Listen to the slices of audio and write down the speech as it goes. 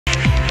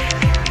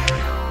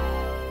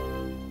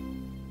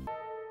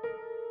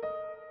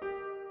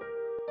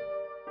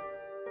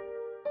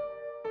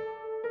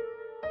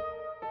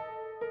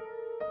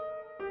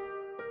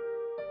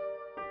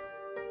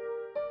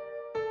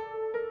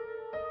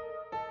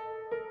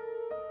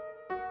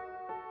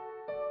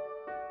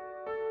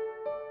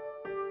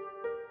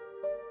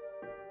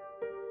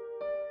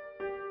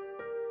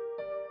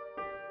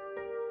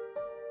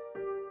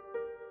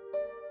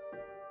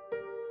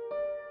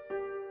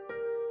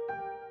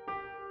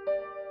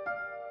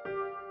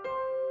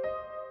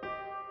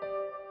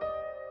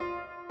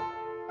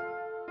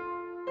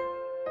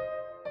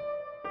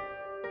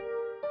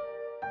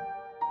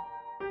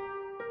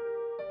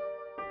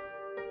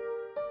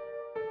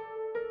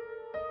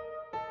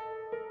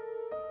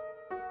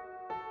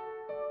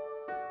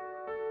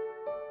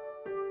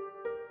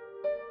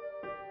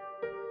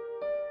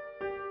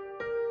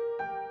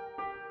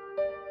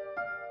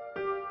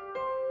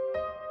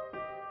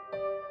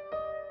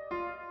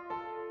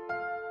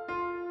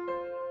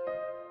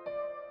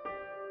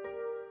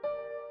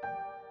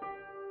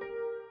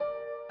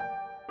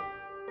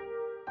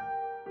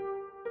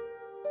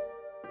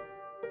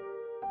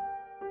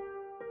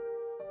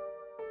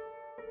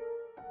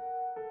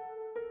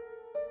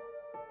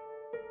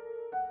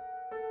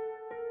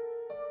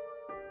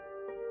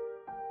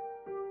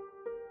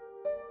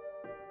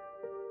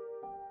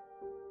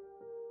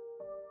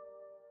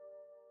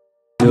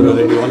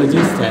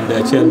neuroradiologist and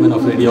chairman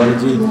of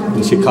radiology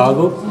in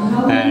Chicago,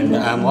 and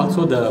I am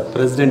also the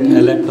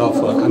president-elect of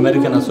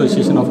American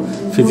Association of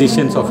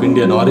Physicians of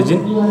Indian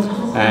origin.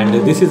 And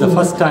this is the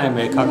first time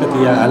a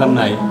Kakatiya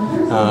alumni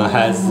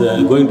has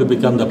going to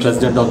become the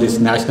president of this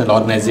national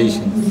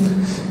organization.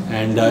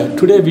 And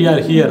today we are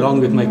here along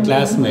with my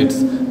classmates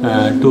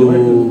to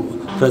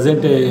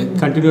present a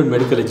continued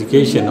medical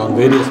education on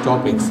various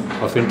topics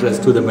of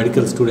interest to the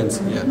medical students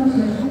here.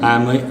 I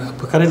am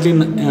currently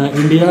in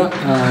India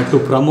to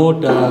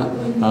promote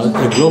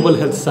a global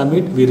health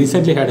summit. We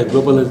recently had a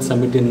global health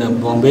summit in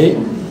Bombay,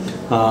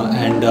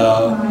 and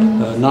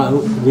now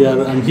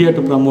I'm here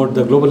to promote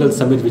the global health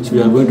summit which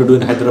we are going to do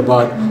in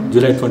Hyderabad,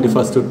 July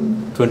 21st to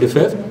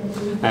 25th.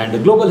 And the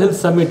Global Health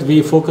Summit,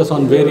 we focus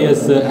on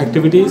various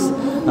activities.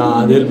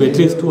 There will be at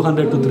least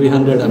 200 to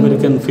 300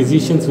 American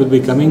physicians will be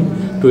coming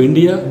to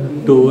India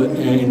to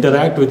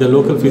interact with the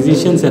local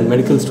physicians and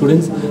medical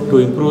students to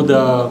improve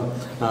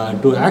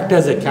to act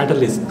as a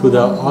catalyst to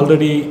the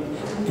already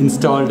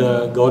installed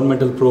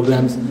governmental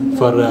programs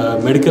for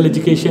medical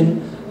education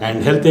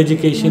and health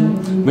education.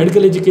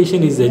 Medical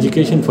education is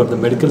education for the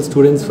medical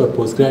students, for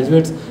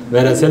postgraduates,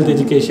 whereas health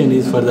education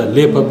is for the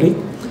lay public.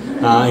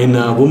 In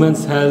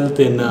women's health,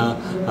 in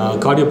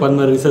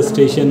cardiopulmonary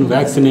resuscitation,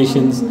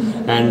 vaccinations,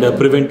 and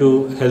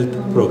preventive health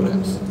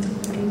programs.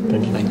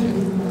 Thank you.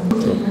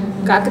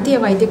 Kakatiya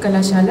వైద్య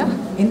కళాశాల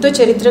ఎంతో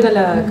చరిత్ర గల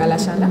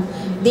కళాశాల.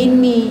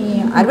 దీన్ని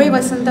 60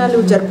 వసంతాలు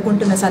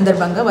జరుపుకుంటున్న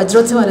సందర్భంగా,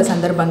 వజ్రోత్సవాల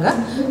సందర్భంగా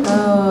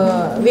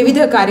వివిధ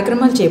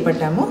కార్యక్రమాలు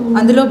చేపట్టాము.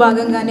 అందులో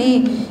భాగంగానే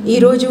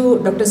ఈరోజు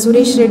డాక్టర్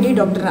సురేష్ రెడ్డి,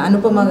 డాక్టర్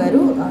అనుపమ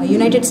గారు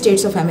యునైటెడ్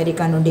స్టేట్స్ ఆఫ్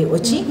అమెరికా నుండి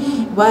వచ్చి,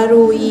 వారు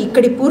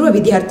ఇక్కడి పూర్వ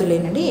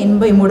విద్యార్థులేనండి,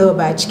 83వ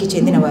బ్యాచ్కి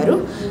చెందినవారు.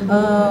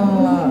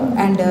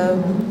 అండ్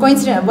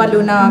వాళ్ళు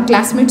నా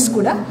క్లాస్మేట్స్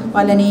కూడా,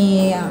 వాళ్ళని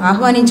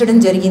ఆహ్వానించడం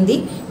జరిగింది.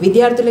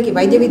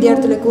 వైద్య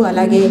విద్యార్థులకు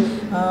అలాగే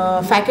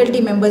ఫ్యాకల్టీ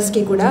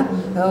మెంబర్స్కి కూడా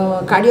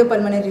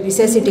కార్డియోపల్మనరీ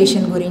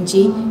రిససిటేషన్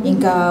గురించి,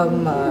 ఇంకా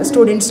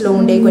స్టూడెంట్స్లో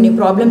ఉండే కొన్ని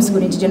ప్రాబ్లమ్స్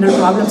గురించి, జనరల్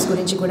ప్రాబ్లమ్స్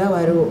గురించి కూడా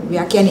వారు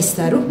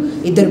వ్యాఖ్యానిస్తారు,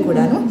 ఇద్దరు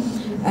కూడాను.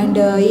 అండ్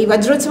ఈ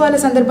వజ్రోత్సవాల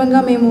సందర్భంగా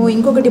మేము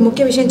ఇంకొకటి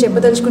ముఖ్య విషయం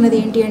చెప్పదలుచుకున్నది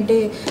ఏంటి అంటే,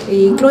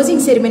 ఈ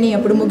క్లోజింగ్ సెరమనీ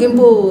అప్పుడు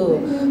ముగింపు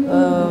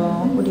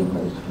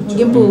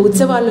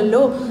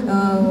ఉత్సవాలలో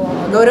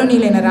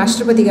గౌరవనీయులైన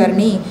రాష్ట్రపతి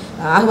గారిని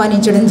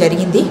ఆహ్వానించడం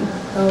జరిగింది.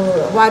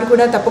 వారు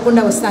కూడా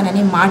తప్పకుండా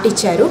వస్తానని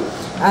మాటిచ్చారు.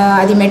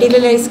 అది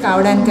మెటీరియలైజ్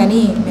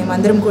కావడానికని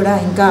మేమందరం కూడా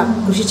ఇంకా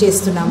కృషి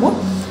చేస్తున్నాము.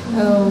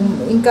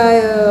 ఇంకా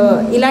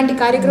ఇలాంటి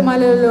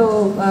కార్యక్రమాలలో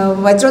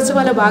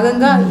వజ్రోత్సవాల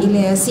భాగంగా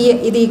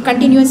ఇది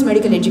continuous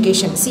medical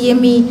education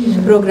CME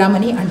programme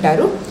అని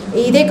అంటారు.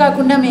 ఇదే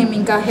కాకుండా మేము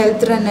ఇంకా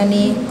హెల్త్ రన్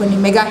అని, కొన్ని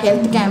mega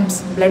health camps,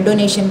 blood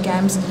donation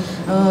camps,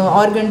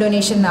 organ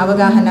donation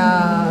అవగాహన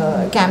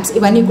క్యాంప్స్,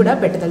 ఇవన్నీ కూడా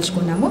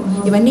పెట్టదలుచుకున్నాము.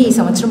 ఇవన్నీ ఈ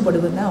సంవత్సరం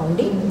పొడుగునా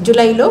ఉండి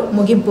జూలైలో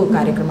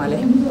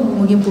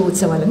ముగింపు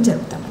ఉత్సవాలను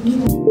జరుపుతామండి.